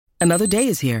Another day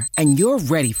is here, and you're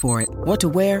ready for it. What to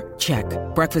wear? Check.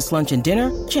 Breakfast, lunch, and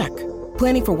dinner? Check.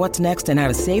 Planning for what's next and how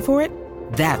to save for it?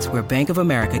 That's where Bank of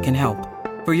America can help.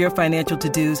 For your financial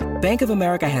to-dos, Bank of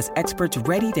America has experts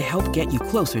ready to help get you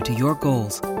closer to your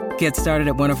goals. Get started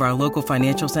at one of our local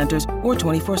financial centers or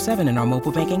 24/7 in our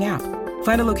mobile banking app.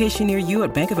 Find a location near you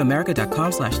at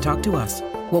bankofamerica.com/talktous.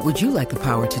 What would you like the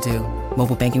power to do?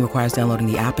 Mobile banking requires downloading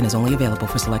the app and is only available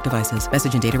for select devices.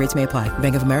 Message and data rates may apply.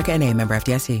 Bank of America N.A., member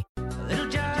FDIC.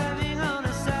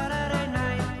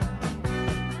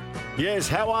 Yes,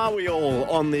 how are we all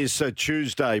on this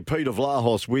Tuesday? Peter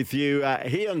Vlahos with you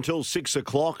here until 6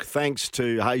 o'clock, thanks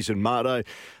to Hayes and Marto.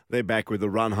 They're back with a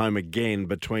run home again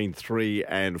between 3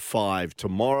 and 5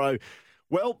 tomorrow.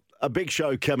 Well, a big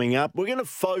show coming up. We're going to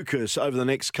focus over the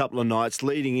next couple of nights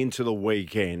leading into the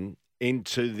weekend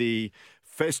into the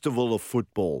Festival of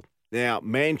Football. Now,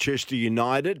 Manchester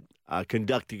United are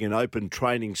conducting an open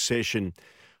training session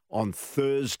on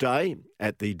Thursday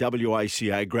at the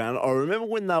WACA ground. I remember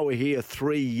when they were here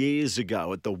 3 years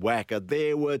ago at the WACA,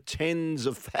 there were tens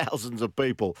of thousands of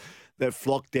people that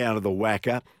flocked down to the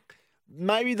WACA.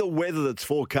 Maybe the weather that's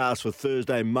forecast for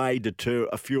Thursday may deter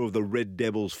a few of the Red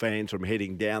Devils fans from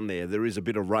heading down there. There is a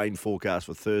bit of rain forecast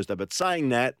for Thursday. But saying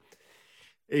that,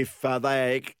 if they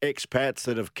are expats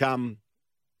that have come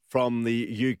from the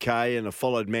UK and have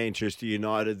followed Manchester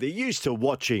United, they're used to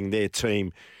watching their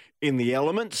team in the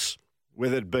elements,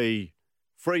 whether it be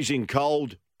freezing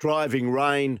cold, driving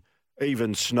rain,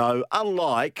 even snow.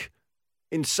 Unlike,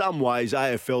 in some ways,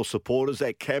 AFL supporters,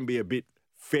 that can be a bit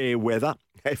fair weather.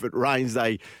 If it rains,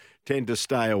 they tend to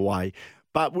stay away.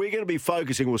 But we're going to be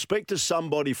focusing, we'll speak to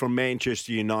somebody from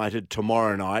Manchester United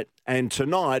tomorrow night. And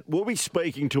tonight, we'll be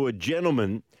speaking to a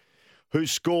gentleman who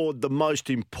scored the most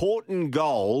important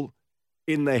goal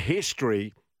in the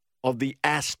history of the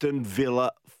Aston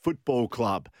Villa Football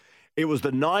Club. It was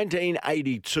the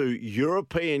 1982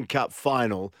 European Cup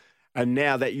final, and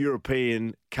now that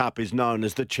European Cup is known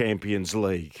as the Champions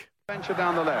League. Venture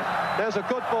down the left. There's a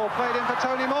good ball played in for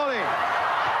Tony Morley.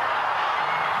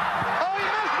 Oh, he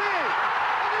missed it!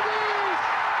 And it is!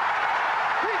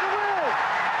 Peter Will!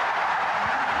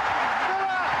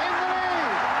 Villa in the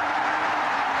lead!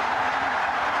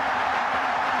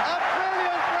 A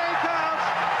brilliant breakout,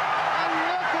 and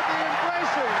look at the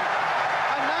embracing.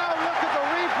 And now look at the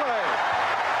replay.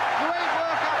 Great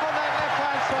work up on that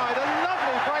left-hand side. A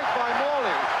lovely break by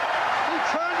Morley. He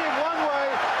turned him one way,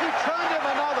 he turned him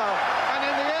another, and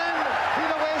in the end,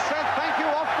 Peter Will said thank you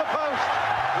off the post.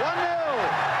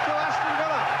 1-0 to Aston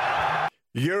Villa.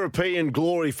 European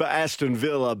glory for Aston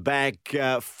Villa back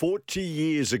 40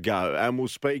 years ago, and we'll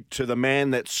speak to the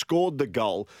man that scored the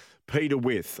goal, Peter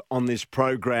With, on this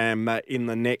program in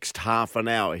the next half an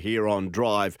hour here on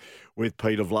Drive with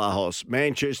Peter Vlahos.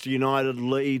 Manchester United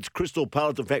leads Crystal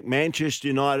Palace. In fact, Manchester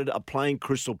United are playing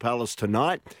Crystal Palace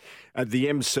tonight at the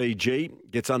MCG.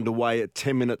 Gets underway at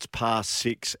 10 minutes past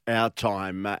 6 our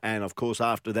time. And, of course,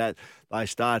 after that, they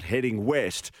start heading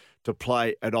west to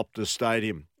play at Optus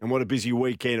Stadium. And what a busy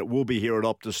weekend it will be here at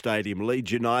Optus Stadium.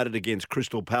 Leeds United against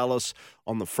Crystal Palace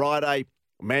on the Friday.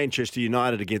 Manchester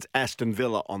United against Aston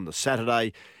Villa on the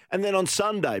Saturday. And then on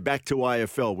Sunday, back to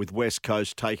AFL with West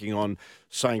Coast taking on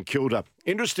St Kilda.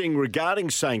 Interesting regarding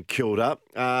St Kilda,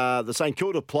 the St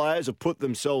Kilda players have put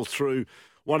themselves through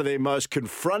one of their most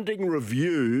confronting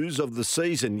reviews of the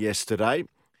season yesterday.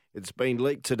 It's been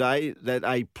leaked today that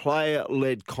a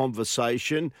player-led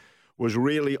conversation was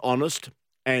really honest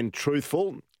and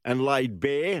truthful and laid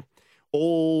bare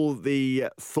all the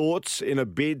thoughts in a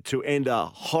bid to end a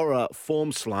horror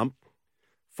form slump.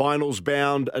 Finals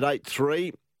bound at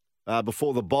 8-3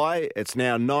 before the bye. It's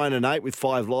now 9-8 with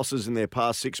 5 losses in their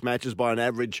past 6 matches by an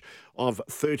average of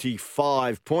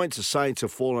 35 points. The Saints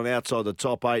have fallen outside the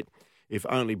top 8, if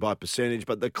only by percentage.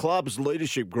 But the club's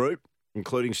leadership group,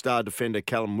 including star defender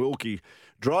Callum Wilkie,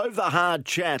 drove the hard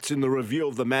chats in the review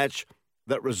of the match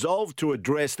that resolved to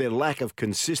address their lack of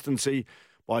consistency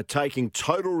by taking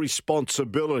total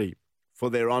responsibility for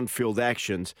their on-field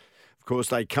actions. Of course,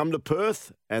 they come to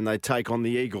Perth and they take on the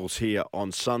Eagles here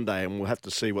on Sunday, and we'll have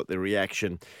to see what their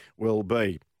reaction will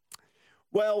be.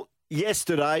 Well,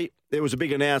 yesterday there was a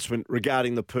big announcement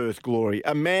regarding the Perth Glory,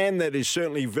 a man that is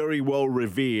certainly very well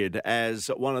revered as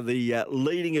one of the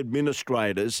leading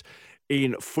administrators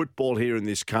in football here in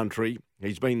this country.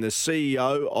 He's been the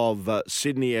CEO of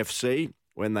Sydney FC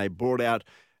when they brought out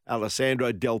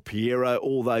Alessandro Del Piero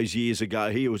all those years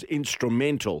ago. He was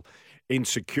instrumental in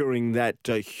securing that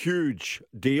huge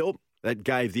deal that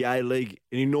gave the A-League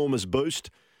an enormous boost,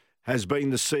 has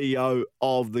been the CEO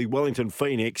of the Wellington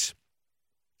Phoenix,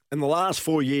 and the last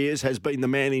 4 years has been the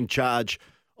man in charge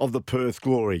of the Perth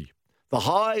Glory. the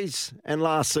highs and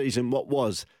last season, what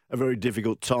was a very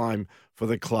difficult time for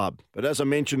the club. But as I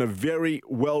mentioned, a very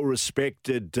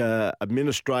well-respected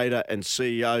administrator and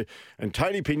CEO. And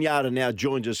Tony Pignata now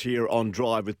joins us here on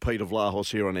Drive with Peter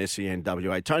Vlahos here on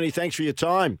SENWA. Tony, thanks for your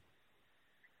time.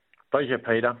 Pleasure,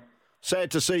 Peter.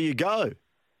 Sad to see you go.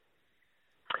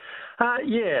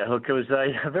 Yeah, look, it was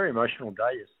a very emotional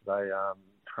day yesterday.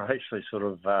 I actually sort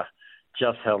of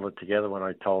just held it together when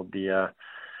I told the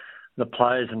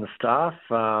players and the staff.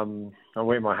 I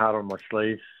wear my heart on my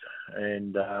sleeves,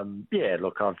 and yeah,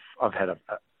 look, I've had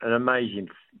an amazing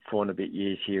 4 and a bit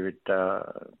years here at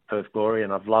Perth Glory,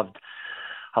 and I've loved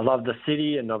the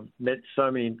city, and I've met so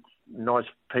many nice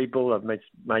people. I've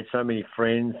made so many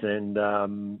friends,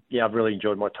 and yeah, I've really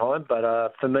enjoyed my time.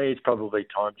 But for me, it's probably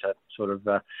time to sort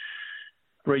of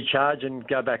recharge and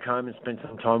go back home and spend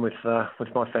some time with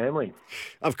my family.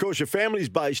 Of course, your family's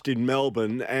based in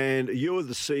Melbourne, and you were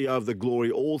the CEO of the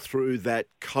Glory all through that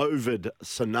COVID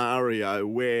scenario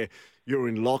where you're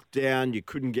in lockdown, you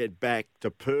couldn't get back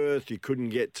to Perth, you couldn't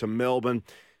get to Melbourne.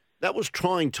 That was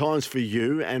trying times for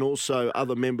you and also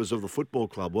other members of the football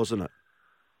club, wasn't it?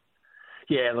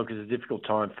 Yeah, look, it's a difficult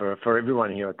time for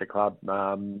everyone here at the club.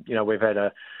 We've had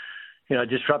a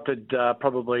disrupted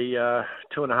probably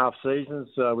 2.5 seasons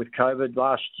with COVID.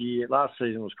 Last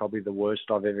season was probably the worst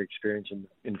I've ever experienced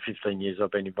in 15 years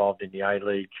I've been involved in the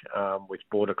A-League, with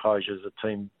border closures, a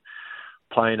team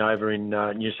playing over in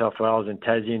New South Wales and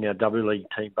Tassie, and our W League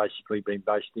team basically being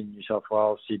based in New South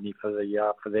Wales, Sydney for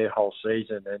their whole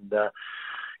season. And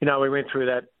we went through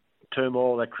that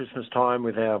turmoil at Christmas time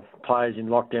with our players in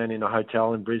lockdown in a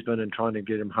hotel in Brisbane and trying to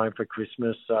get them home for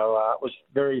Christmas. So it was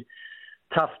very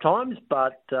tough times,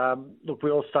 but look,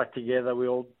 we all stuck together. We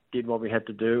all did what we had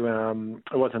to do.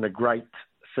 It wasn't a great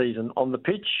season on the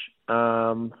pitch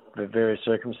for various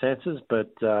circumstances,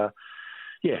 but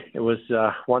yeah, it was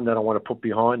one that I want to put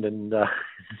behind and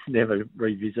never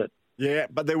revisit. Yeah,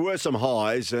 but there were some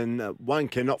highs, and one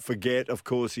cannot forget, of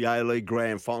course, the A-League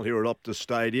Grand Final here at Optus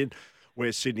Stadium,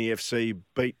 where Sydney FC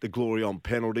beat the Glory on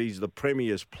penalties, the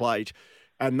Premier's Plate.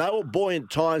 And they were buoyant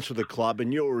times for the club,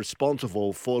 and you were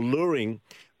responsible for luring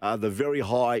the very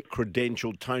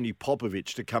high-credentialed Tony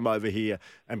Popovic to come over here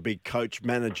and be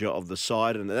coach-manager of the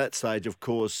side. And at that stage, of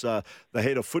course, the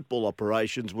head of football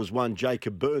operations was one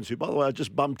Jacob Burns, who, by the way, I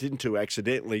just bumped into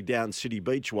accidentally down City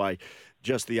Beach Way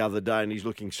just the other day, and he's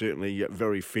looking certainly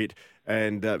very fit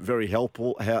and very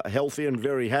healthy and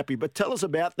very happy. But tell us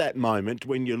about that moment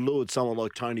when you lured someone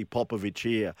like Tony Popovic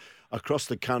here across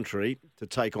the country to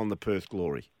take on the Perth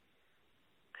Glory.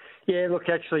 Yeah, look,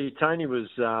 actually, Tony was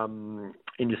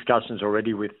in discussions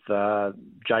already with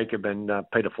Jacob and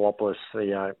Peter Filopoulos,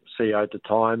 the CEO at the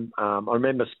time. I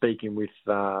remember speaking with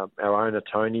our owner,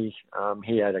 Tony.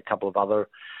 He had a couple of other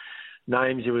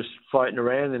names he was floating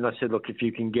around, and I said, look, if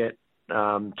you can get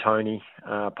Tony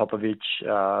Popovic,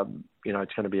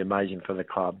 it's going to be amazing for the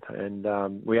club.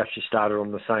 And we actually started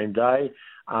on the same day.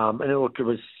 And look, it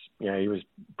was, he was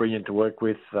brilliant to work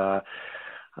with.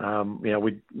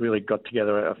 We really got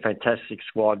together a fantastic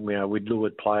squad. We'd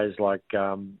lured players like,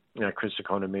 Chris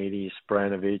Economides,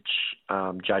 Branovic,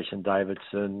 Jason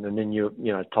Davidson, and then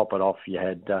you top it off. You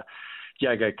had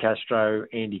Diego Castro,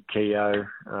 Andy Keogh,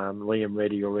 Liam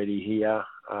Reddy already here,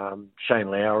 Shane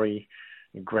Lowry,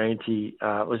 Granty.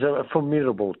 It was a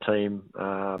formidable team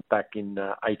back in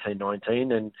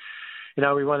 18-19, and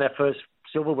we won our first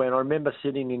silverware. And I remember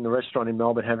sitting in the restaurant in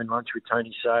Melbourne having lunch with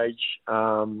Tony Sage,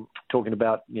 talking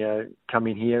about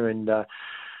coming here, and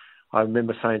I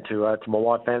remember saying to my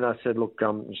wife Anna, I said, look,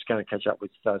 I'm just going to catch up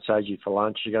with Sagey for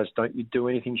lunch. She goes, don't you do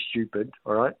anything stupid,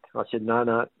 all right? I said,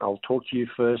 no, I'll talk to you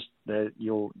first.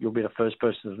 You'll be the first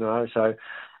person to know. So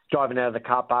driving out of the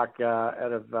car park,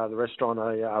 out of the restaurant,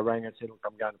 I rang and said, look,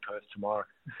 I'm going to Perth tomorrow.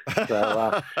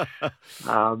 So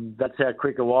that's how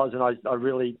quick it was. And I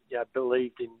really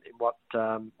believed in what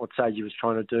Sagey was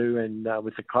trying to do and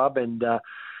with the club. And,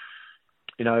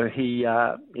 he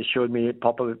assured me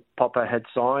Popper had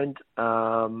signed,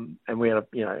 and we had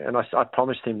and I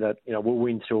promised him that, we'll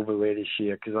win silverware this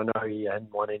year, because I know he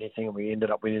hadn't won anything, and we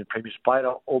ended up winning the Premier's Plate,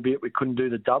 albeit we couldn't do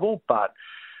the double, but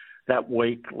that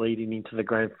week leading into the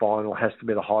grand final has to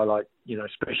be the highlight,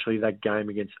 especially that game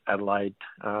against Adelaide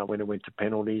when it went to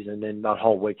penalties, and then that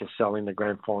whole week of selling the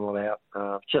grand final out.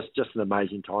 Just an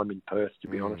amazing time in Perth, to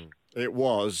be honest. It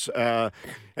was. And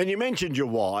you mentioned your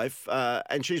wife,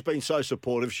 and she's been so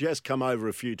supportive. She has come over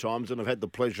a few times, and I've had the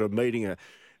pleasure of meeting her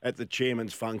at the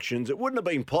chairman's functions. It wouldn't have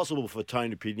been possible for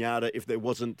Tony Pignata if there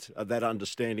wasn't that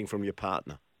understanding from your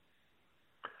partner.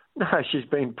 No, she's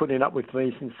been putting up with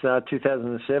me since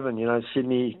 2007.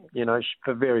 Sydney,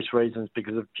 for various reasons,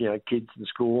 because of kids and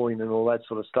schooling and all that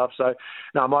sort of stuff. So,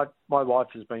 no, my wife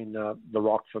has been the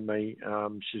rock for me.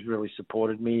 She's really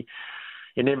supported me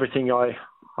in everything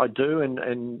I do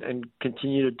and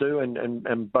continue to do.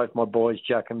 And both my boys,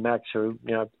 Jack and Max, who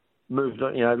moved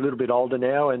a little bit older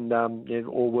now and they're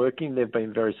all working. They've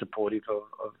been very supportive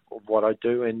of what I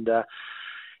do and.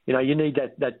 You need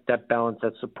that balance,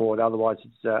 that support. Otherwise,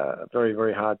 it's very,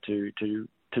 very hard to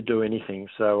do anything.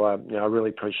 So, I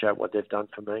really appreciate what they've done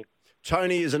for me.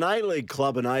 Tony, is an A-League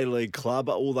club an A-League club,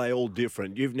 or are they all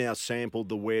different? You've now sampled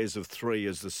the wares of three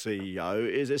as the CEO.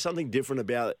 Is there something different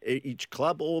about each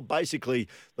club, or basically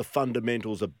the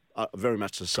fundamentals are very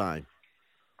much the same?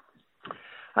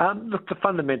 Look, the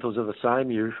fundamentals are the same.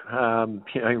 You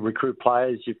recruit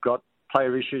players. You've got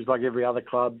player issues like every other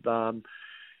club.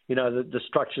 The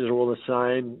structures are all the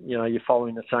same. You're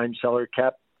following the same salary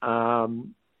cap.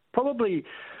 Probably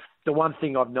the one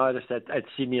thing I've noticed at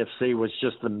Sydney FC was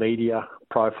just the media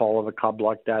profile of a club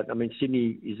like that. I mean,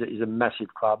 Sydney is a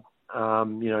massive club.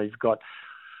 You've got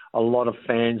a lot of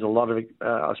fans, a lot of,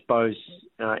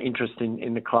 interest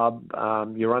in the club.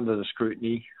 You're under the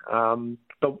scrutiny.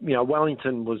 But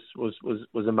Wellington was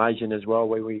amazing as well,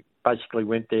 where we basically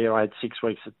went there. I had 6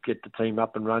 weeks to get the team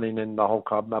up and running and the whole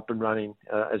club up and running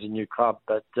as a new club.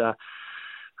 But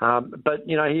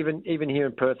even here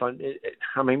in Perth,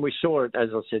 we saw it, as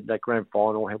I said, that grand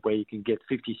final where you can get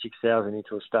 56,000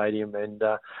 into a stadium, and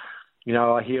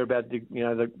I hear about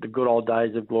the good old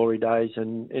days of glory days,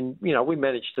 and we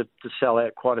managed to sell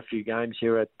out quite a few games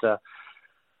here at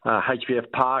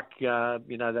HBF Park.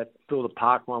 That Phillip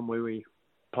Park one where we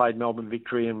played Melbourne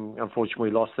Victory, and unfortunately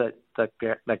we lost that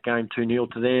game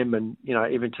 2-0 to them, and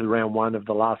even to round one of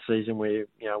the last season where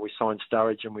we signed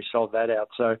Sturridge and we sold that out.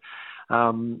 So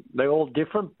they're all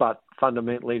different, but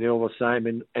fundamentally they're all the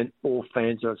same, and all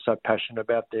fans are so passionate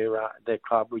about their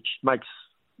club, which makes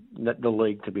the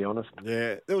league, to be honest.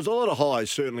 Yeah, there was a lot of highs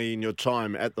certainly in your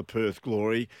time at the Perth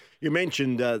Glory. You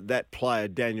mentioned that player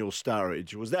Daniel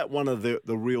Sturridge. Was that one of the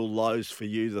real lows for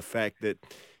you? The fact that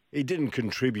he didn't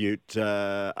contribute,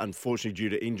 unfortunately, due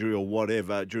to injury or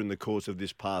whatever, during the course of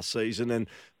this past season, and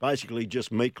basically just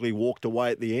meekly walked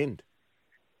away at the end.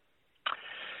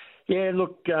 Yeah,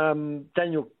 look,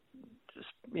 Daniel,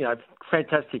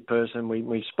 fantastic person.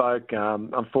 We spoke.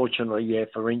 Unfortunately,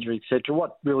 for injury, etc.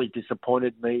 What really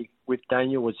disappointed me with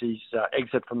Daniel was his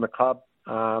exit from the club.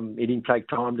 He didn't take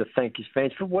time to thank his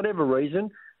fans for whatever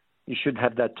reason. You should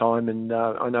have that time, and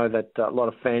I know that a lot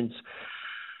of fans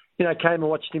came and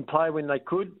watched him play when they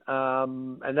could,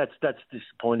 and that's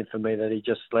disappointing for me that he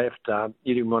just left.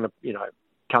 He didn't want to,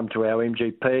 come to our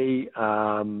MGP.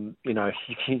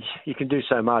 You can do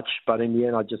so much, but in the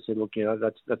end, I just said, look,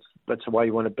 that's the way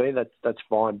you want to be. That's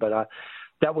fine. But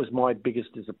that was my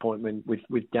biggest disappointment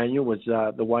with Daniel, was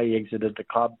the way he exited the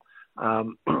club,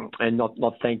 and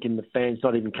not thanking the fans,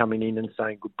 not even coming in and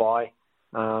saying goodbye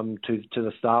to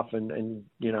the staff, and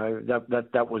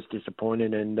that was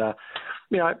disappointing. And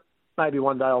maybe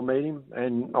one day I'll meet him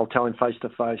and I'll tell him face to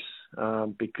face,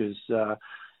 because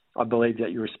I believe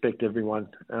that you respect everyone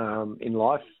in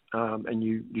life, and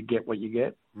you get what you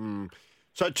get.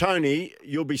 So, Tony,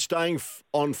 you'll be staying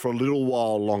on for a little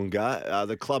while longer.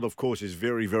 The club, of course, is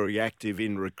very, very active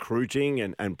in recruiting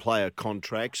and player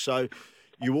contracts. So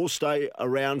you will stay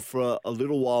around for a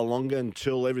little while longer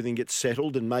until everything gets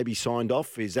settled and maybe signed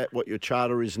off. Is that what your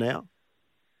charter is now?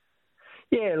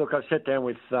 Yeah, look, I sat down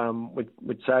with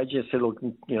Sage. I said, look,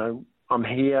 I'm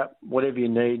here, whatever you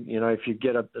need. If you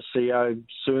get a CEO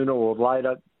sooner or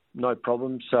later, no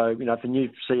problem. So, if a new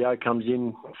CEO comes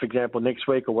in, for example, next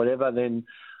week or whatever, then,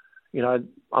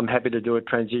 I'm happy to do a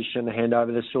transition, hand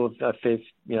over the sort of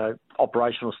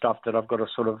operational stuff that I've got to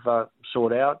sort of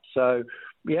sort out. So,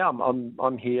 yeah,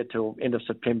 I'm here till end of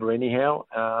September anyhow,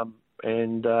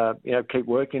 and keep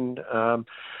working.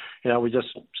 We just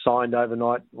signed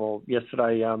overnight,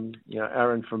 yesterday,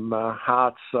 Aaron from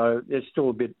Hearts. So there's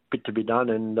still a bit to be done,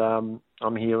 and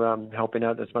I'm here helping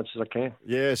out as much as I can.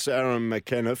 Yes, Aaron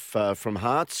McKenniff from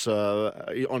Hearts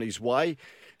on his way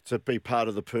to be part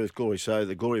of the Perth Glory. So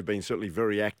the Glory have been certainly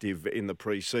very active in the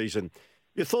pre-season.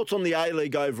 Your thoughts on the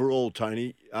A-League overall,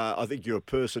 Tony? I think you're a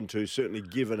person to certainly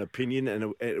give an opinion,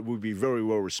 and it would be very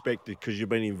well respected because you've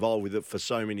been involved with it for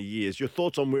so many years. Your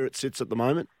thoughts on where it sits at the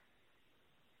moment?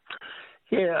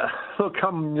 Yeah, look,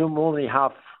 I'm normally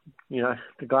half, the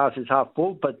glass is half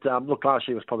full. But look, last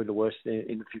year was probably the worst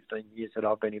in the 15 years that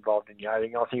I've been involved in the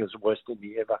A-League. I think it was the worst in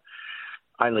the ever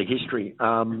A-League history.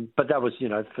 But that was,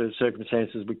 for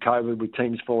circumstances with COVID, with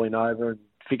teams falling over and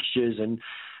fixtures, and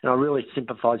I really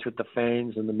sympathise with the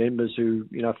fans and the members who,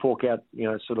 fork out,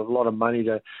 sort of a lot of money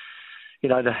to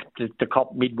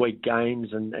cop midweek games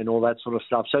and all that sort of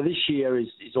stuff. So this year is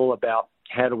all about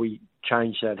how do we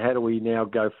change that? How do we now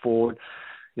go forward?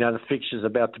 The fixture's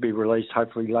about to be released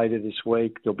hopefully later this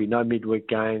week. There'll be no midweek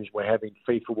games. We're having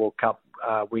FIFA World Cup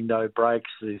window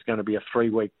breaks. There's going to be a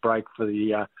 3-week break for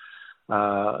the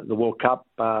World Cup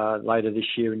later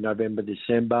this year in November,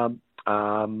 December.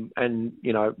 And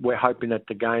we're hoping that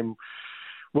the game,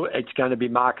 it's going to be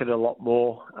marketed a lot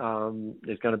more.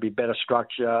 There's going to be better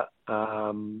structure,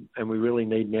 and we really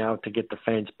need now to get the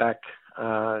fans back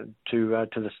to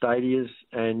the stadiums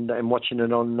and watching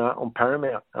it on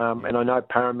Paramount. And I know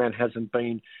Paramount hasn't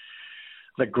been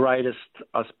the greatest,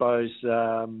 I suppose,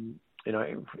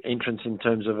 entrance in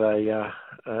terms of a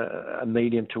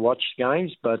medium to watch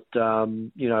games, but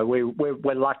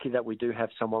we're lucky that we do have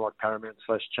someone like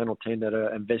Paramount/Channel 10 that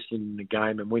are investing in the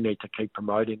game, and we need to keep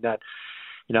promoting that.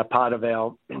 Part of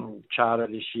our charter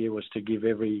this year was to give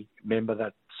every member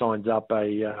that signs up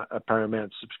a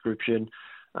Paramount subscription,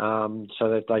 so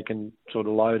that they can sort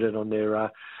of load it on their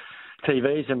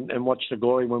TVs and watch the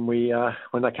glory when they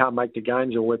can't make the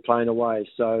games or we're playing away.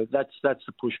 So that's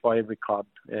the push by every club,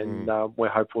 and we're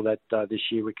hopeful that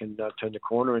this year we can turn the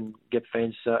corner and get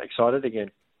fans excited again.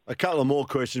 A couple of more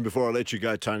questions before I let you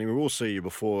go, Tony. We will see you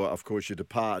before, of course, you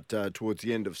depart towards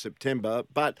the end of September.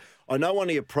 But I know one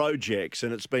of your projects,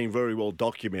 and it's been very well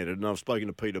documented, and I've spoken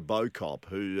to Peter Bocop,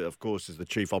 who, of course, is the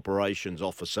Chief Operations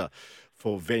Officer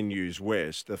for Venues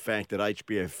West, the fact that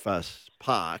HBF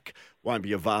Park won't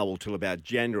be available till about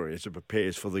January as it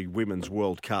prepares for the Women's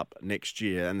World Cup next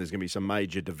year, and there's going to be some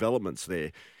major developments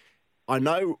there. I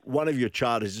know one of your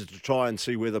charters is to try and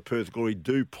see whether Perth Glory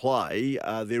do play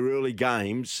their early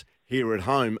games here at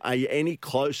home. Are you any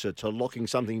closer to locking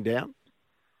something down?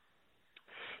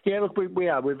 Yeah, look, we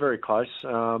are. We're very close.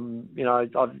 I'm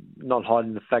not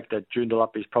hiding the fact that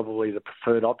Joondalup is probably the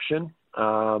preferred option.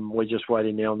 We're just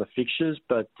waiting now on the fixtures,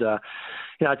 but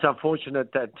it's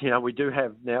unfortunate that we do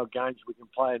have now games we can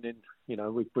play, and then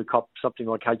we cop something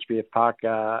like HBF Park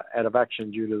out of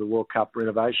action due to the World Cup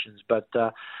renovations. But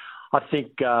I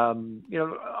think I'm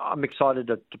excited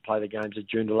to play the games at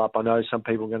Joondalup. I know some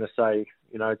people are going to say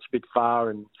it's a bit far,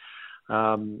 and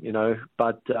it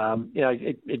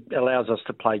allows us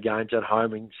to play games at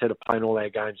home instead of playing all our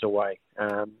games away.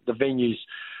 The venues.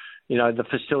 The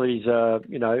facilities are,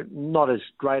 not as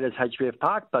great as HBF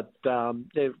Park, but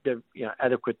they're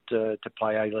adequate to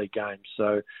play A-League games.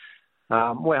 So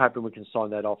we're hoping we can sign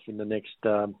that off in the next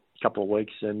couple of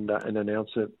weeks and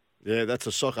announce it. Yeah, that's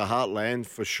a soccer heartland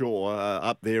for sure,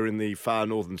 up there in the far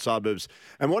northern suburbs.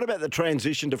 And what about the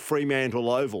transition to Fremantle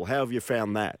Oval? How have you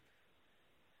found that?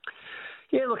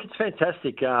 Yeah, look, it's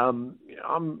fantastic. I'm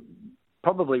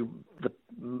probably the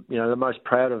most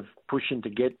proud of pushing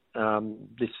to get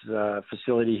this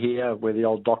facility here where the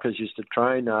old Dockers used to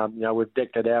train. We've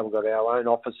decked it out. We've got our own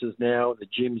offices now, the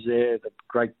gym's there, the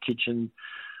great kitchen,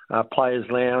 players'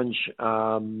 lounge,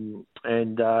 and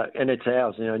it's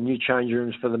ours. New change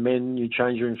rooms for the men, new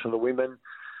change rooms for the women.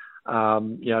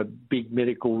 Big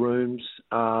medical rooms,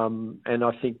 and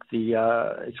I think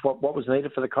it's what was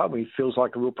needed for the club. It feels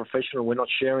like a real professional. We're not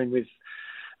sharing with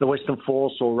the Western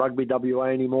Force or Rugby WA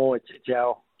anymore. It's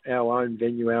our own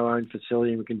venue, our own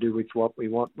facility, and we can do with what we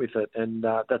want with it, and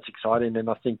that's exciting. And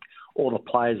I think all the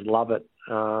players love it.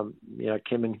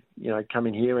 Coming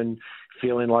here and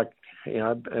feeling like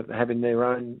having their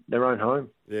own home.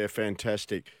 Yeah,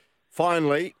 fantastic.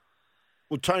 Finally,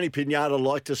 would Tony Pignata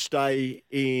like to stay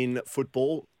in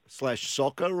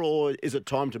football/soccer, or is it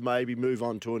time to maybe move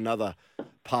on to another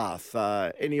path?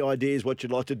 Any ideas what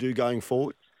you'd like to do going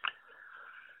forward?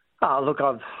 Look,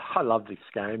 I love this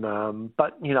game,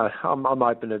 but I'm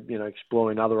open to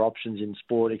exploring other options in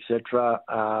sport, etc.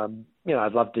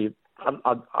 I'd love to.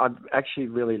 I actually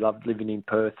really loved living in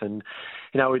Perth, and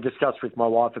we discussed with my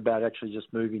wife about actually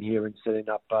just moving here and setting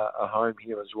up a home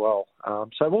here as well.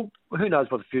 Who knows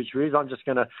what the future is? I'm just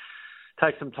going to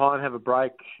take some time, have a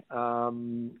break,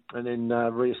 and then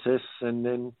reassess, and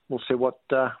then we'll see what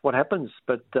happens.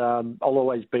 But I'll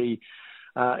always be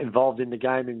involved in the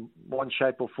game in one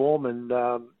shape or form, and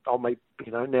I'll make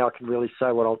now I can really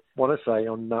say what I want to say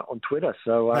on Twitter.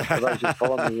 So for those who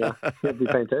follow me, it'd be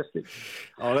fantastic.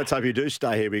 Oh, let's hope you do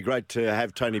stay here. It'd be great to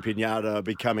have Tony Pignata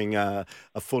becoming a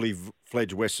fully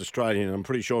fledged West Australian. I'm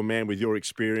pretty sure a man with your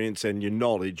experience and your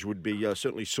knowledge would be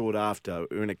certainly sought after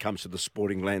when it comes to the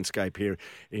sporting landscape here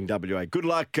in WA. Good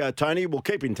luck, Tony. We'll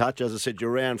keep in touch. As I said,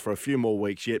 you're around for a few more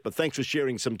weeks yet, but thanks for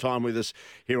sharing some time with us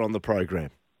here on the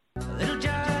program.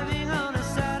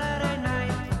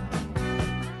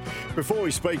 Before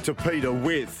we speak to Peter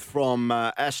With from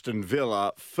Aston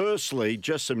Villa, firstly,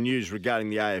 just some news regarding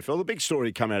the AFL. The big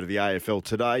story come out of the AFL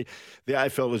today. The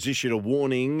AFL has issued a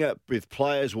warning with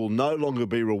players will no longer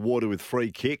be rewarded with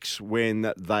free kicks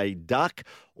when they duck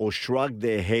or shrug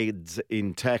their heads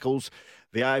in tackles.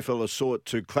 The AFL has sought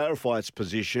to clarify its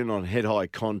position on head-high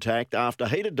contact after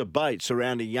heated debate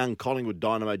surrounding young Collingwood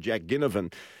dynamo Jack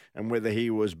Ginnivan and whether he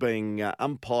was being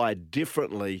umpired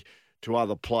differently to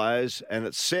other players. And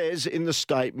it says in the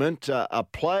statement, a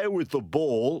player with the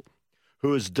ball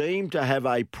who is deemed to have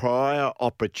a prior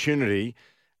opportunity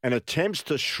and attempts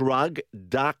to shrug,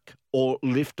 duck or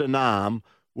lift an arm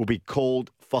will be called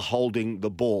for holding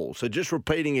the ball. So just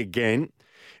repeating again,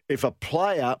 if a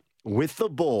player with the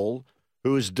ball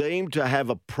who is deemed to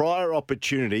have a prior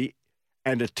opportunity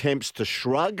and attempts to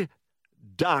shrug,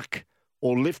 duck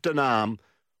or lift an arm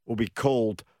will be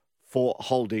called for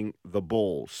holding the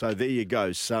ball. So there you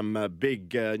go. Some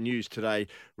big news today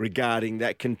regarding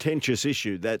that contentious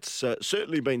issue that's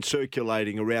certainly been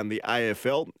circulating around the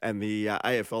AFL and the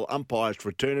AFL umpires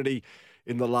fraternity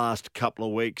in the last couple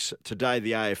of weeks. Today,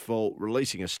 the AFL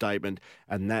releasing a statement,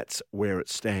 and that's where it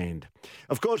stands.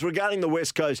 Of course, regarding the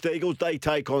West Coast Eagles, they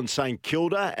take on St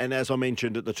Kilda, and as I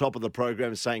mentioned at the top of the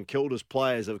program, St Kilda's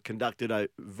players have conducted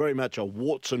very much a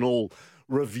warts and all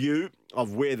review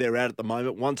of where they're at the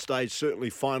moment. One stage certainly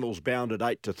finals bound at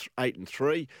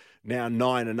 8-3, now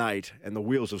 9-8, and the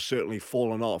wheels have certainly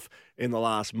fallen off in the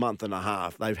last month and a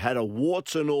half. They've had a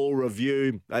warts and all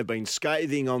review. They've been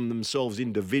scathing on themselves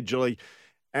individually,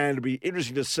 and it'll be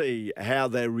interesting to see how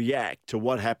they react to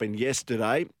what happened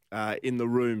yesterday in the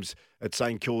rooms at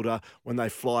St Kilda when they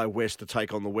fly west to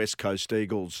take on the West Coast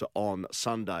Eagles on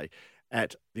Sunday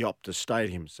at the Optus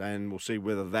Stadiums, and we'll see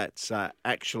whether that's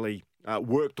actually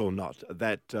worked or not,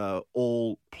 that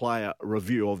all-player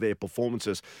review of their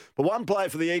performances. But one player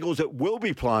for the Eagles that will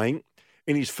be playing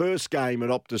in his first game at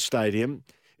Optus Stadium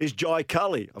is Jai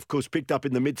Culley, of course picked up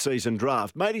in the mid-season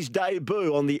draft. Made his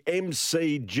debut on the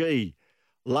MCG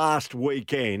last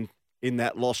weekend in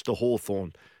that loss to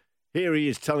Hawthorn. Here he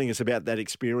is telling us about that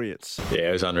experience. Yeah,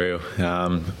 it was unreal.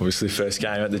 Obviously, first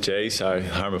game at the G, so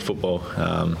home of football.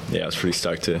 I was pretty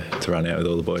stoked to run out with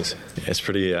all the boys. Yeah, it's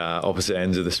pretty opposite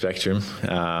ends of the spectrum,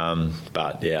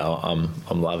 but yeah,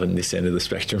 I'm loving this end of the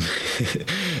spectrum.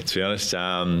 To be honest,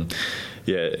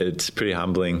 it's pretty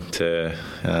humbling to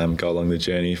go along the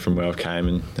journey from where I've came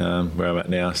and where I'm at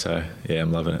now. So yeah,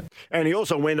 I'm loving it. And he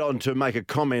also went on to make a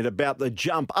comment about the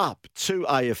jump up to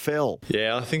AFL.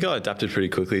 Yeah, I think I adapted pretty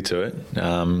quickly to it.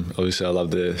 Obviously, I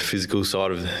love the physical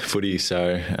side of the footy,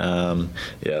 so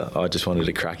I just wanted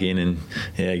to crack in and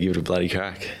give it a bloody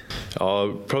crack.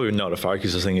 Probably not a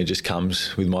focus. I think it just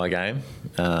comes with my game.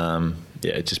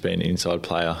 Just being an inside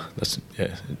player.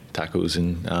 Tackles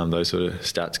and those sort of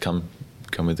stats come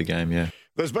with the game. Yeah.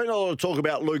 There's been a lot of talk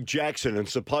about Luke Jackson and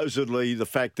supposedly the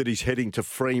fact that he's heading to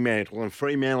Fremantle. And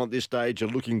Fremantle at this stage are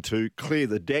looking to clear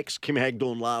the decks. Kim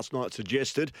Hagdorn last night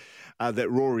suggested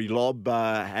that Rory Lobb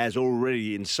has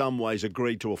already in some ways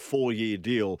agreed to a 4-year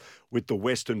deal with the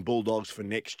Western Bulldogs for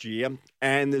next year.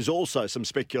 And there's also some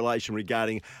speculation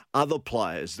regarding other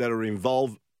players that are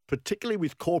involved, particularly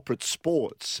with corporate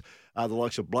sports, the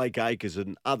likes of Blake Acres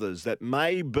and others that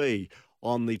may be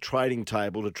on the trading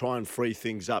table to try and free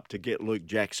things up to get Luke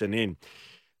Jackson in.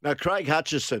 Now, Craig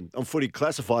Hutchison on Footy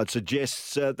Classified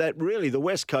suggests that really the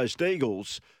West Coast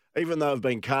Eagles, even though have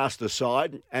been cast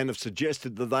aside and have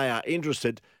suggested that they are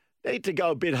interested, need to go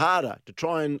a bit harder to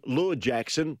try and lure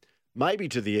Jackson maybe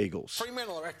to the Eagles.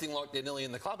 Fremantle are acting like they're nearly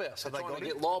in the clubhouse. They're trying to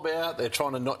get Lobb out. They're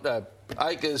trying to not...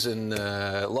 Acres and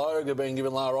Logue are being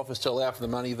given lower offers to allow for the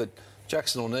money that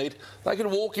Jackson will need. They could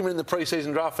walk him in the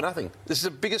pre-season draft for nothing. This is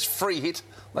the biggest free hit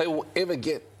they will ever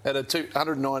get at a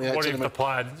 198. What if the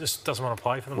player just doesn't want to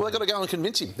play for them? Well, they've got to go and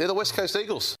convince him. They're the West Coast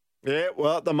Eagles. Yeah,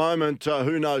 well, at the moment,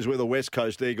 who knows where the West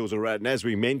Coast Eagles are at. And as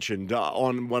we mentioned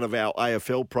on one of our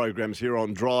AFL programs here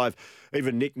on Drive,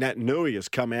 even Nick Naitanui has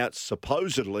come out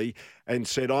supposedly and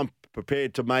said, I'm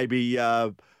prepared to maybe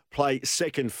play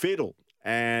second fiddle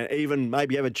and even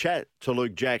maybe have a chat to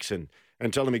Luke Jackson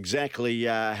and tell him exactly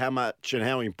how much and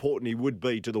how important he would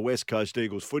be to the West Coast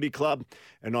Eagles Footy Club.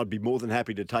 And I'd be more than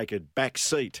happy to take a back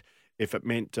seat if it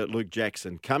meant Luke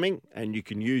Jackson coming, and you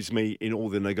can use me in all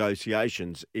the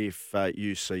negotiations if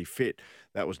you see fit.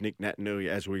 That was Nick Naitanui,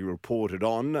 as we reported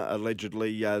on.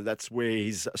 Allegedly, that's where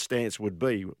his stance would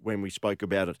be when we spoke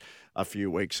about it a few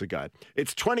weeks ago.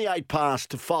 It's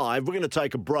 5:28. We're going to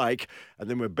take a break, and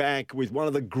then we're back with one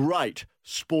of the great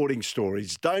sporting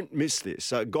stories. Don't miss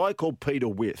this. A guy called Peter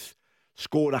With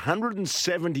scored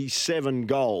 177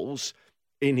 goals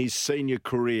in his senior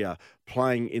career,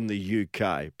 playing in the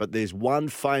UK, but there's one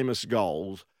famous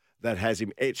goal that has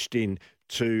him etched in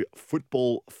to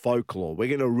football folklore. We're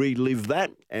going to relive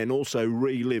that and also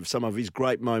relive some of his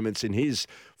great moments in his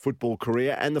football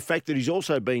career, and the fact that he's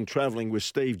also been travelling with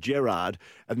Steve Gerrard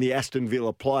and the Aston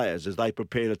Villa players as they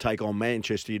prepare to take on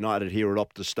Manchester United here at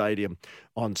Optus Stadium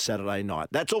on Saturday night.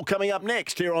 That's all coming up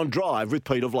next here on Drive with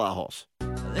Peter Vlahos.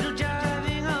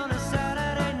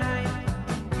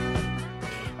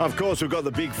 Of course, we've got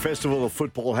the big festival of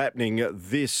football happening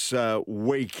this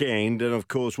weekend. And, of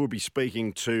course, we'll be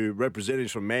speaking to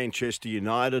representatives from Manchester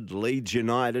United, Leeds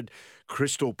United,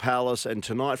 Crystal Palace, and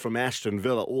tonight from Aston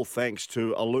Villa, all thanks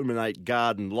to Illuminate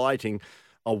Garden Lighting,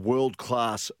 a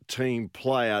world-class team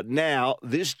player. Now,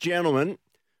 this gentleman,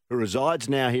 who resides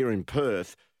now here in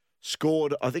Perth,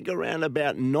 scored, I think, around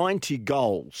about 90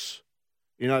 goals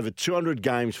in over 200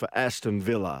 games for Aston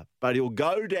Villa. But he'll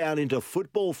go down into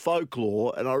football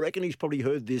folklore, and I reckon he's probably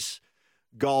heard this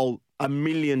goal a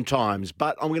million times.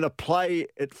 But I'm going to play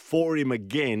it for him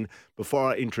again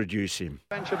before I introduce him.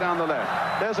 Venture down the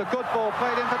left. There's a good ball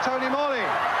played in for Tony Morley.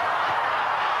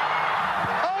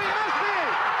 Oh, he must be!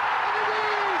 And it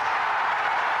is!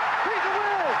 Peter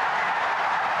Will!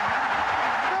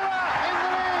 Villa in the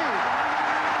lead!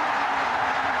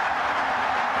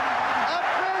 A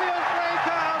brilliant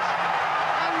breakout,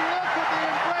 and look at the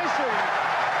embracing,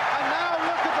 and now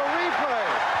look at the replay.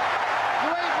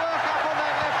 Great work up on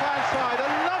that left-hand side, a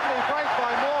lovely break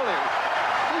by Morley.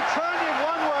 He turned him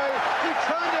one way, he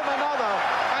turned him another,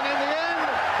 and in the end,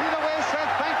 Peter Will said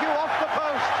thank you off the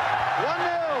post. 1-0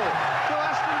 to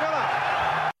Aston Villa.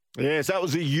 Yes, that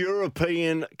was the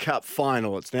European Cup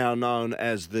final. It's now known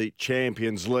as the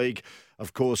Champions League.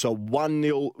 Of course, a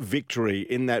 1-0 victory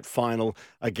in that final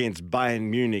against Bayern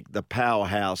Munich, the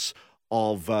powerhouse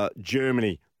of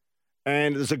Germany.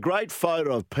 And there's a great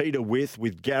photo of Peter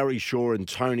with Gary Shaw and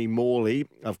Tony Morley,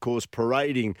 of course,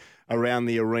 parading around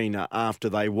the arena after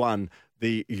they won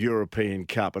the European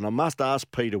Cup. And I must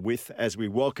ask Peter as we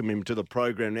welcome him to the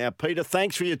program now. Peter,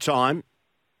 thanks for your time.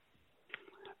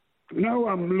 No,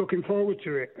 I'm looking forward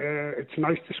to it. It's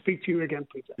nice to speak to you again,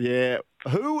 Peter. Yeah.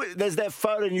 There's that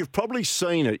photo, and you've probably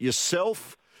seen it.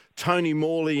 Yourself, Tony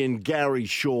Morley and Gary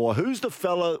Shaw. Who's the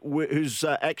fella who's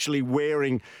actually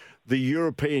wearing the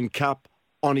European Cup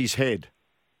on his head?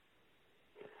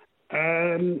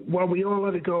 Well, we all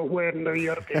had to go wearing the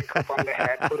European Cup on the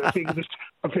head, but I think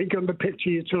on the picture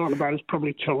you're talking about is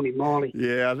probably Tony Morley.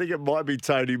 Yeah, I think it might be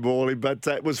Tony Morley, but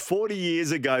it was 40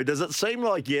 years ago. Does it seem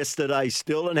like yesterday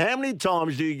still? And how many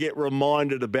times do you get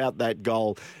reminded about that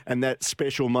goal and that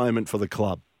special moment for the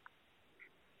club?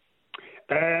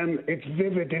 It's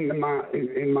vivid in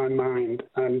my mind,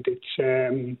 and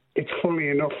it's funny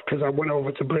enough because I went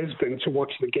over to Brisbane to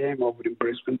watch the game over in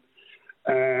Brisbane,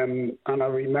 and I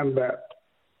remember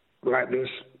there's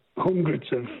hundreds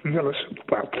of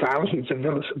thousands of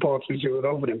Villa supporters who were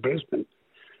over in Brisbane,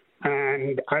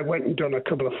 and I went and done a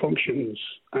couple of functions,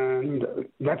 and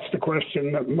that's the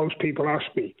question that most people ask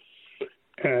me: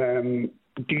 do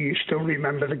you still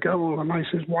remember the goal? And I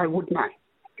says, why wouldn't I?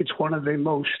 It's one of the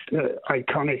most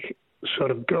iconic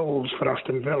sort of goals for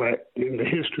Aston Villa in the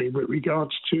history with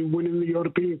regards to winning the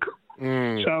European Cup.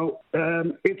 So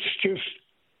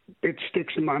it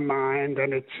sticks in my mind,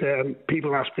 and it's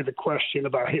people ask me the question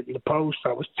about hitting the post.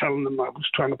 I was telling them I was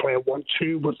trying to play a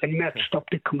 1-2, but the net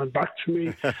stopped it coming back to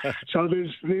me. So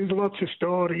there's lots of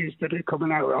stories that are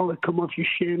coming out. Oh, it come off your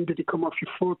shin? Did it come off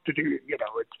your foot? Did it? You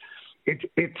know,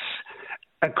 it's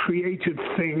a creative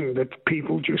thing that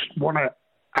people just want to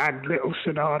add little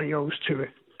scenarios to it.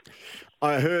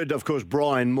 I heard, of course,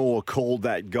 Brian Moore called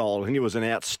that goal, and he was an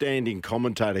outstanding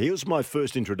commentator. He was my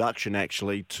first introduction,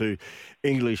 actually, to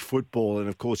English football, and,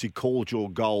 of course, he called your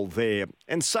goal there.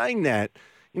 And saying that,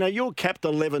 you know, you're capped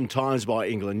 11 times by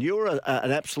England. You're an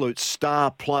absolute star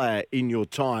player in your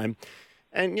time.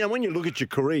 And, you know, when you look at your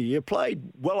career, you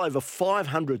played well over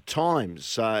 500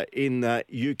 times in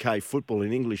UK football,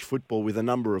 in English football, with a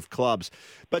number of clubs.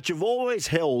 But you've always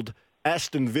held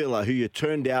Aston Villa, who you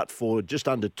turned out for just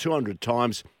under 200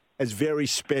 times, as very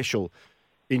special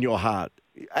in your heart.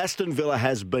 Aston Villa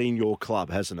has been your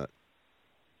club, hasn't it?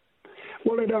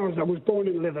 Well, it has. I was born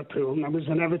in Liverpool, and I was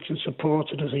an Everton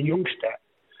supporter as a youngster.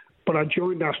 But I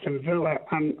joined Aston Villa,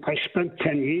 and I spent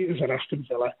 10 years at Aston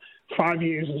Villa, 5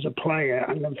 years as a player,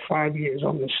 and then 5 years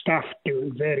on the staff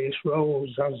doing various roles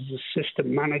as assistant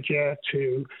manager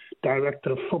to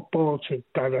director of football to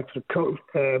director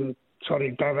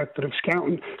of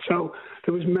scouting. So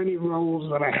there was many roles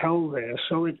that I held there.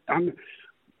 And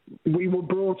we were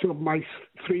brought up, my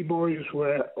three boys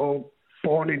were all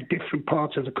born in different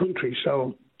parts of the country.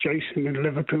 So Jason in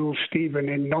Liverpool, Stephen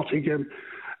in Nottingham,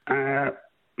 and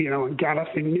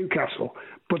Gareth in Newcastle,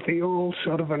 but they all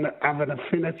sort of have an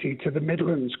affinity to the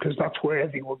Midlands because that's where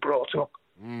they were brought up.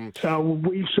 So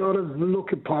we sort of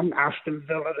look upon Aston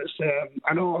Villa as,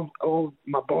 and all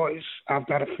my boys have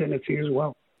that affinity as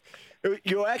well.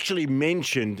 You actually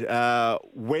mentioned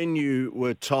when you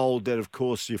were told that, of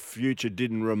course, your future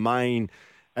didn't remain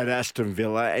at Aston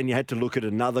Villa and you had to look at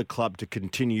another club to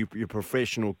continue your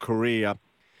professional career.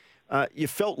 You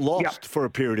felt lost for a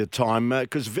period of time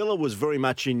because Villa was very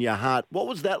much in your heart. What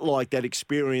was that like, that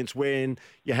experience when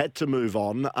you had to move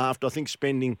on after, I think,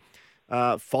 spending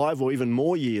 5 or even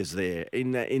more years there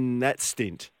in that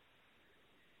stint?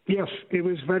 Yes, it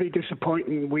was very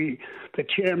disappointing. The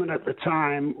chairman at the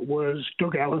time was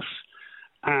Doug Ellis,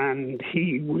 and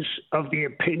he was of the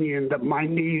opinion that my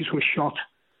knees were shot,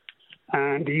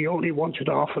 and he only wanted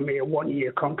to offer me a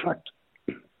 1-year contract.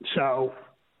 So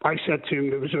I said to him,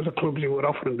 there was other clubs who were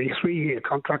offering me a 3-year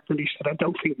contract, and he said, I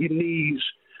don't think your knees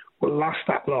will last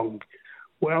that long.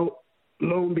 Well,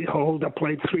 lo and behold, I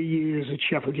played 3 years at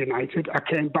Sheffield United. I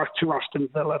came back to Aston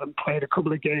Villa and played a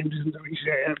couple of games in the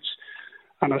reserves.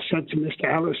 And I said to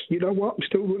Mr. Ellis, you know what, I'm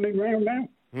still running around now.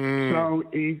 So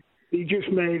he just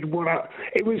made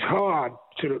it was hard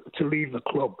to leave the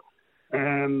club.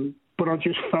 But I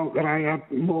just felt that I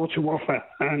had more to offer.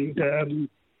 And,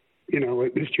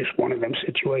 it was just one of them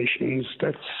situations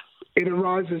it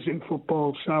arises in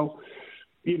football. So,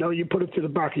 you put it to the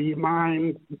back of your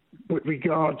mind with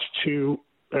regards to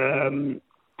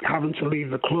having to leave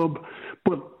the club.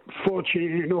 But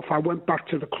fortunately enough, I went back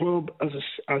to the club as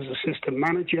assistant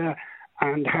manager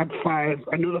and had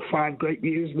another 5 great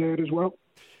years there as well.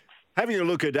 Having a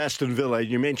look at Aston Villa,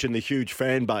 you mentioned the huge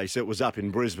fan base that was up in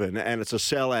Brisbane, and it's a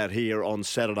sellout here on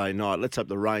Saturday night. Let's hope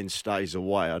the rain stays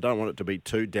away. I don't want it to be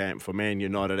too damp for Man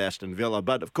United Aston Villa.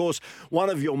 But, of course, one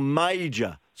of your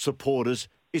major supporters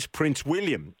is Prince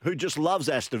William, who just loves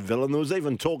Aston Villa. And there was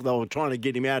even talk they were trying to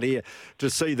get him out here to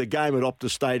see the game at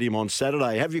Optus Stadium on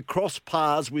Saturday. Have you crossed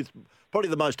paths with probably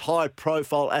the most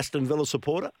high-profile Aston Villa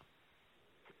supporter?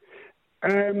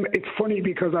 It's funny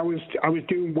because I was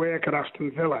doing work at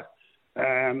Aston Villa.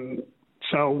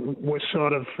 So we're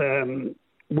sort of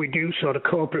we do sort of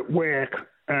corporate work.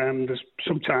 There's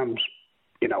sometimes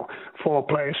 4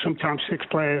 players, sometimes 6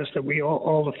 players that we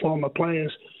all the former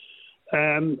players.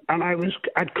 And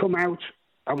I'd come out.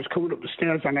 I was coming up the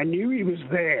stairs, and I knew he was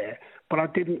there, but I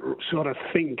didn't sort of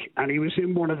think. And he was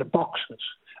in one of the boxes.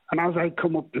 And as I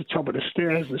come up the top of the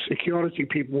stairs, the security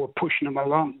people were pushing him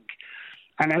along.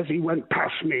 And as he went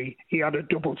past me, he had a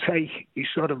double take. He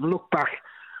sort of looked back.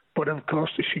 But, of course,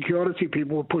 the security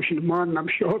people were pushing him on, and I'm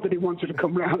sure that he wanted to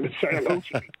come round and say hello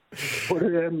to me. But,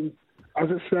 as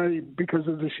I say, because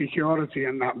of the security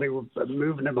and that, they were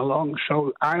moving him along.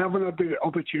 So I haven't had the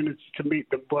opportunity to meet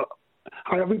them, but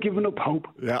I haven't given up hope.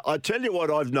 Yeah, I tell you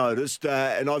what I've noticed,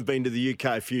 and I've been to the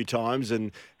UK a few times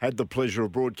and had the pleasure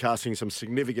of broadcasting some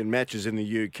significant matches in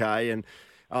the UK, and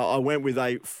I went with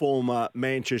a former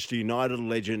Manchester United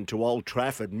legend to Old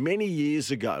Trafford many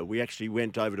years ago. We actually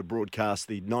went over to broadcast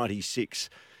the 96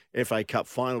 FA Cup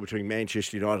final between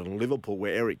Manchester United and Liverpool,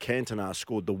 where Eric Cantona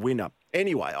scored the winner.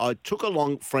 Anyway, I took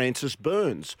along Francis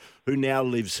Burns, who now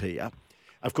lives here.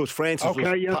 Of course, Francis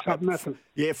I've met him.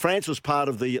 Yeah, France was part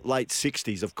of the late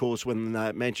 60s, of course, when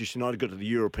Manchester United got to the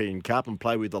European Cup and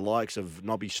played with the likes of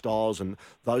Nobby Stiles and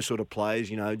those sort of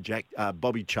players,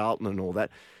 Bobby Charlton and all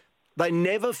that. They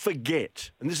never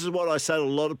forget, and this is what I say to a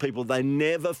lot of people, they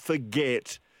never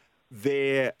forget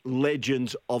their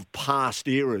legends of past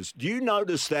eras. Do you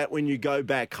notice that when you go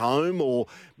back home, or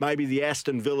maybe the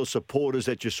Aston Villa supporters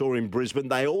that you saw in Brisbane,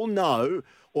 they all know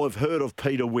or have heard of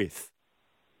Peter With?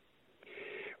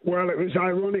 Well, it was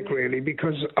ironic, really,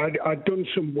 because I'd done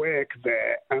some work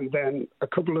there, and then a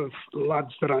couple of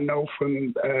lads that I know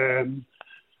from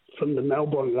the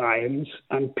Melbourne Lions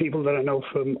and people that I know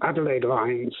from Adelaide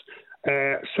Lions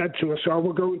said to us,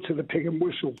 we're going to the Pig and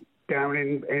Whistle down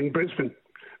in Brisbane,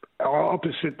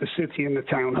 opposite the city and the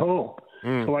town hall.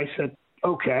 So I said,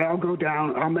 okay, I'll go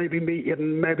down. I'll maybe meet you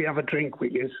and maybe have a drink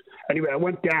with you. Anyway, I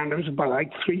went down. There was about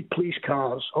 3 police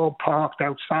cars all parked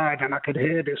outside, and I could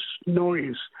hear this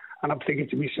noise. And I'm thinking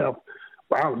to myself,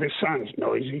 wow, this sounds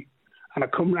noisy. And I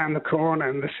come round the corner,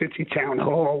 and the city town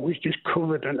hall was just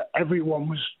covered, and everyone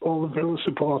was, all the Villa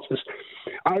supporters.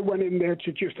 I went in there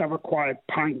to just have a quiet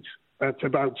pint at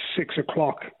about 6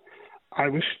 o'clock. I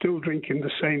was still drinking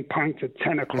the same pint at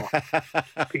 10 o'clock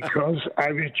because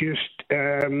I was just,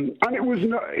 and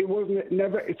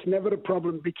it's never a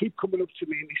problem. They keep coming up to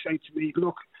me and they say to me,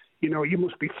 look, you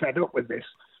must be fed up with this.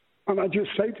 And I just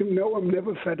say to them, no, I'm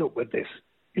never fed up with this.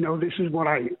 This is what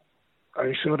I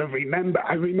I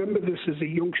remember this as a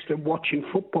youngster watching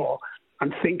football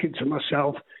and thinking to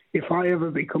myself, if I ever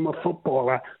become a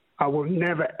footballer, I will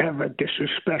never, ever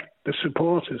disrespect the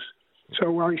supporters.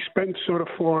 So I spent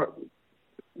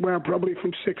probably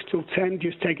from 6 till 10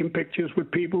 just taking pictures with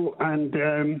people.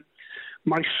 And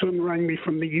my son rang me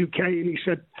from the UK and he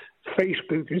said,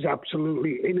 Facebook is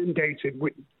absolutely inundated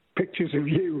with pictures of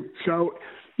you. So,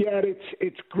 yeah,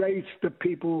 it's great that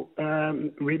people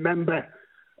remember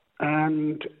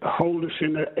and hold us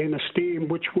in esteem,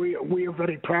 which we are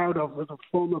very proud of. The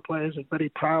former players are very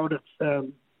proud of,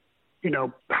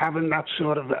 having that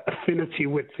sort of affinity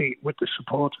with the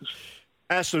supporters.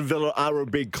 Aston Villa are a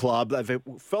big club. They've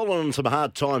fallen on some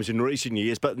hard times in recent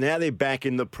years, but now they're back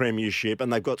in the Premiership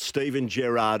and they've got Steven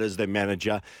Gerrard as their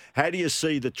manager. How do you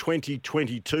see the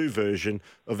 2022 version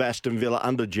of Aston Villa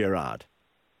under Gerrard?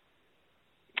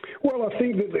 Well, I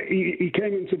think that he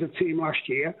came into the team last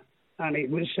year and it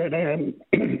was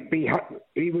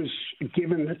he was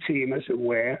given the team, as it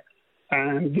were.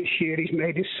 And this year he's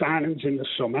made his signings in the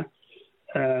summer.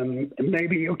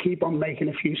 Maybe he'll keep on making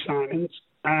a few signings.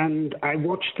 And I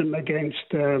watched him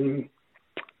against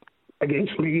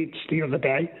Leeds the other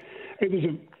day.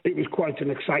 It was quite an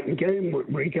exciting game with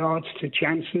regards to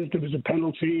chances. There was a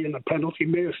penalty and a penalty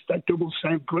missed. That double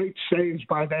save, great saves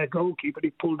by their goalkeeper.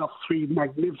 He pulled off 3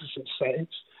 magnificent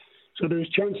saves. So there was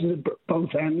chances at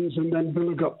both ends, and then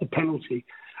Villa got the penalty.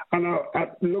 And I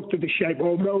looked at the shape.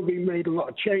 Although they made a lot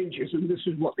of changes, and this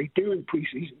is what they do in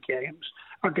pre-season games,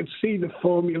 I could see the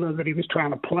formula that he was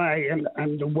trying to play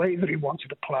and the way that he wanted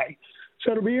to play.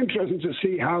 So it'll be interesting to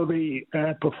see how they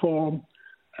perform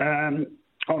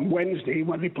on Wednesday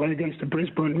when they play against the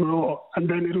Brisbane Roar. And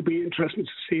then it'll be interesting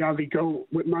to see how they go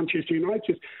with Manchester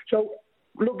United. So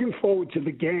looking forward to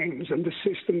the games, and the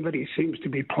system that he seems to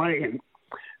be playing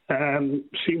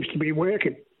seems to be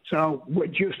working. So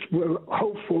we're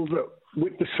hopeful that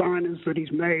with the signings that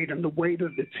he's made and the way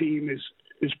that the team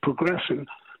is progressing,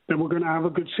 that we're going to have a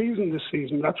good season this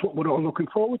season. That's what we're all looking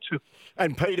forward to.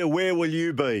 And Peter, where will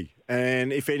you be?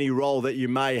 And if any role that you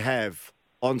may have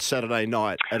on Saturday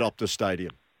night at Optus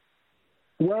Stadium?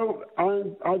 Well,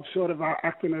 I'm sort of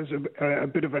acting as a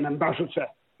bit of an ambassador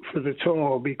for the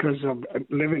tour because of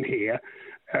living here.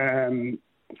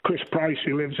 Chris Price,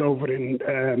 who lives over in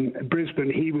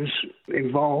Brisbane, he was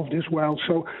involved as well.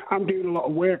 So I'm doing a lot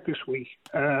of work this week.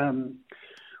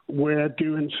 We're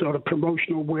doing sort of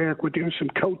promotional work. We're doing some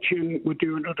coaching. We're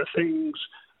doing other things.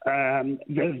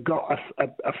 They've got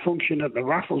a function at the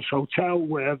Raffles Hotel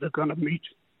where they're going to meet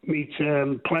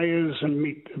players and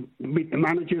meet the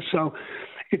managers. So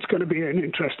it's going to be an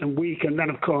interesting week. And then,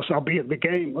 of course, I'll be at the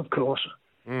game, of course,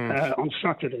 on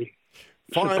Saturday.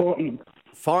 Supporting.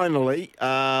 Finally,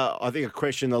 I think a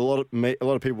question a lot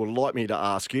of people would like me to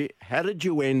ask you: how did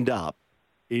you end up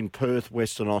in Perth,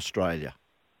 Western Australia?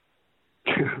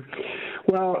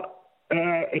 Well,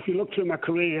 if you look through my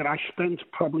career, I spent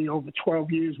probably over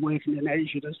 12 years working in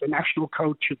Asia as the national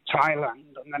coach of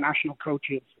Thailand and the national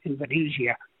coach of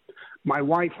Indonesia. My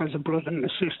wife has a brother and a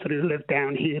sister who live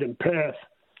down here in Perth,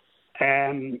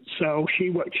 so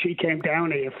she came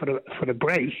down here for the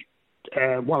break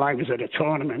while I was at a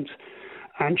tournament.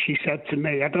 And she said to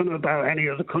me, I don't know about any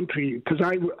other country, because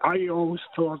I always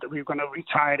thought that we were going to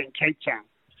retire in Cape Town.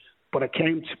 But I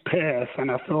came to Perth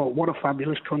and I thought, what a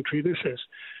fabulous country this is.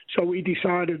 So we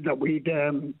decided that we'd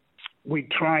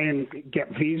try and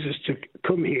get visas to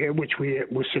come here, which we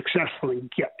were successful in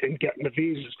getting the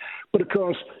visas. But of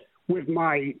course, with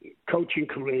my coaching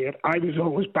career, I was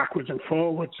always backwards and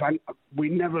forwards. We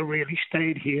never really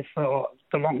stayed here for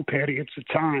the long periods of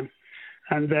time.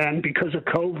 And then because of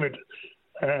COVID,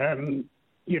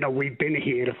 we've been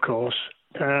here, of course.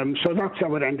 So that's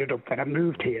how it ended up that I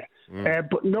moved here.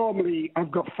 But normally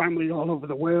I've got family all over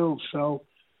the world, so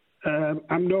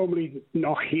I'm normally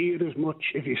not here as much,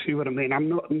 if you see what I mean. I'm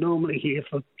not normally here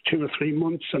for 2 or 3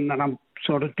 months, and then I'm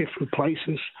sort of different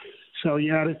places. So,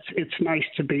 yeah, it's nice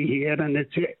to be here, and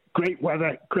it's great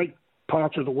weather, great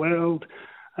part of the world.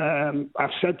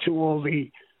 I've said to all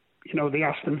the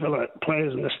Aston Villa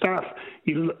players and the staff,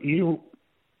 you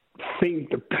think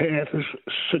that Perth is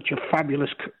such a fabulous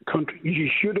country. You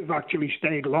should have actually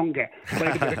stayed longer,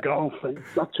 played a bit of golf, and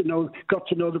got to know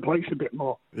the place a bit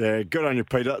more. Yeah, good on you,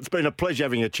 Peter. It's been a pleasure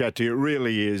having a chat to you. It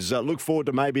really is. Look forward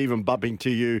to maybe even bumping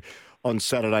to you on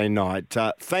Saturday night.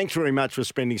 Thanks very much for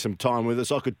spending some time with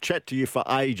us. I could chat to you for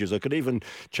ages. I could even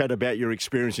chat about your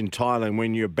experience in Thailand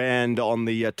when you're banned on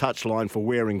the touchline for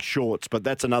wearing shorts, but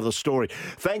that's another story.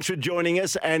 Thanks for joining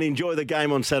us and enjoy the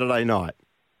game on Saturday night.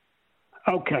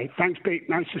 Okay, thanks, Pete.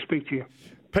 Nice to speak to you.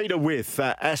 Peter With,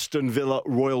 Aston Villa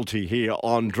royalty here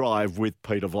on Drive with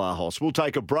Peter Vlahos. We'll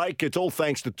take a break. It's all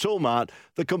thanks to Toolmart,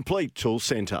 the complete tool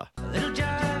centre.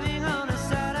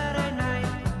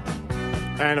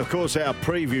 And, of course, our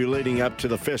preview leading up to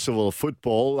the Festival of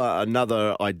Football,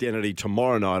 another identity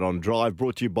tomorrow night on Drive,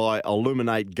 brought to you by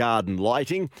Illuminate Garden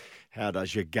Lighting. How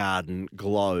does your garden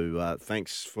glow?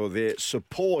 Thanks for their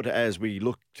support as we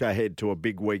look ahead to a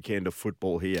big weekend of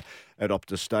football here at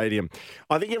Optus Stadium.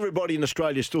 I think everybody in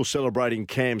Australia is still celebrating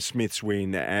Cam Smith's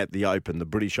win at the Open, the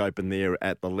British Open there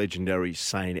at the legendary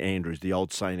St Andrews, the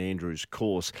old St Andrews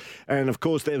course. And, of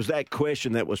course, there was that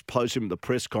question that was posed at the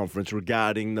press conference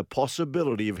regarding the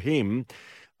possibility of him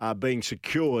being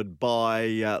secured by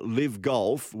Live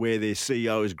Golf, where their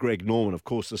CEO is Greg Norman, of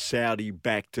course, the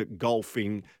Saudi-backed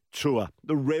golfing tour,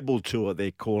 the Rebel Tour,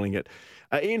 they're calling it.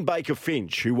 Ian Baker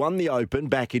Finch, who won the Open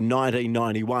back in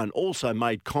 1991, also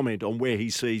made comment on where he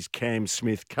sees Cam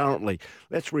Smith currently.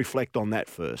 Let's reflect on that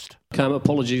first. Cam,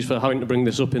 apologies for having to bring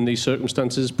this up in these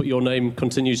circumstances, but your name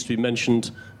continues to be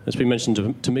mentioned. It's been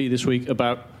mentioned to me this week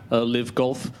about Live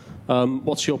Golf.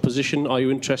 What's your position? Are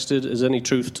you interested? Is there any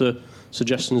truth to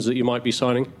suggestions that you might be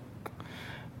signing?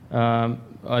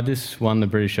 I just won the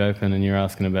British Open and you're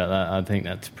asking about that. I think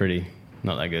that's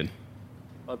not that good.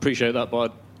 I appreciate that,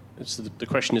 but the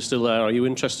question is still there. Are you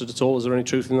interested at all? Is there any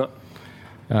truth in that?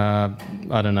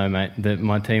 I don't know, mate.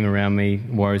 My team around me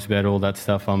worries about all that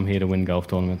stuff. I'm here to win golf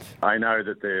tournaments. I know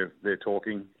that they're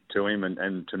talking to him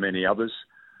and to many others.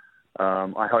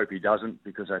 I hope he doesn't,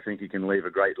 because I think he can leave a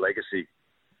great legacy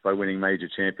by winning major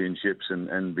championships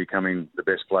and becoming the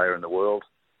best player in the world.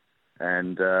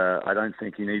 And I don't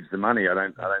think he needs the money. I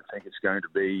don't think it's going to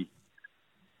be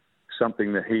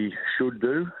something that he should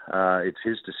do. It's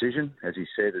his decision. As he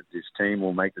said, his team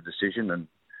will make the decision, and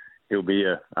he'll be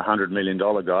a $100 million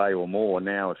guy or more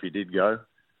now if he did go.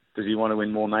 Does he want to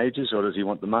win more majors, or does he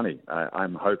want the money?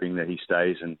 I'm hoping that he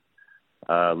stays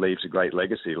and leaves a great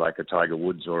legacy like a Tiger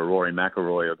Woods or a Rory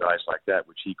McIlroy or guys like that,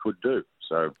 which he could do.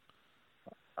 So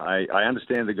I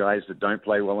understand the guys that don't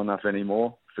play well enough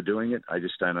anymore for doing it. I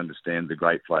just don't understand the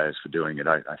great players for doing it.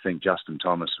 I think Justin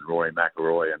Thomas and Rory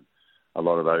McIlroy and a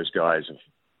lot of those guys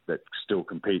that still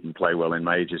compete and play well in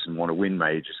majors and want to win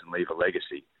majors and leave a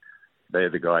legacy, they're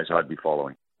the guys I'd be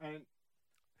following.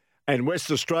 And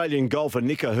West Australian golfer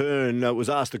Nick Ahern was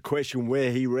asked a question where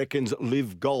he reckons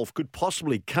Live Golf could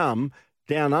possibly come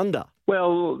down under.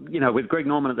 Well, with Greg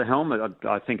Norman at the helm,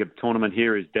 I think a tournament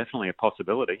here is definitely a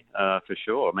possibility for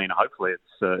sure. I mean, hopefully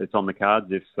it's on the cards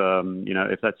if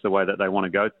that's the way that they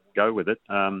want to go with it.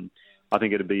 I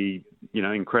think it'd be,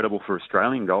 incredible for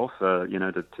Australian golf,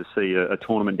 to see a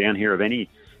tournament down here of any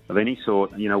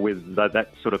sort, with that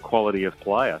sort of quality of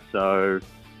player. So,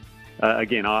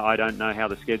 again, I don't know how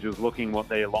the schedule's looking, what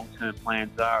their long-term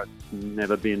plans are. It's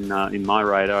never been in my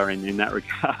radar in that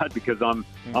regard because I'm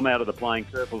out of the playing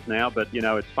circles now. But,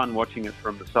 it's fun watching it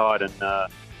from the side,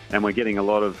 and we're getting a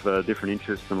lot of different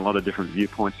interests and a lot of different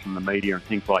viewpoints from the media and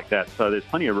things like that. So there's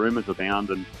plenty of rumours abound,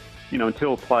 and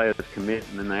until players commit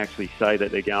and then they actually say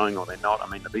that they're going or they're not. I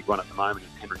mean, the big one at the moment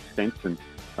is Henrik Stenson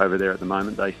over there at the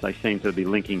moment. They seem to be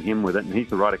linking him with it, and he's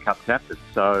the Ryder Cup captain.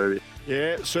 So,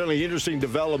 yeah, certainly interesting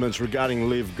developments regarding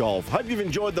Live Golf. Hope you've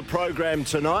enjoyed the program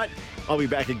tonight. I'll be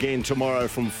back again tomorrow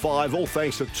from 5, all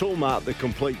thanks to Toolmart, the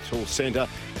complete tool centre.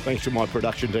 Thanks to my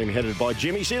production team headed by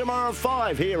Jimmy. See you tomorrow at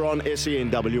 5 here on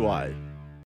SENWA.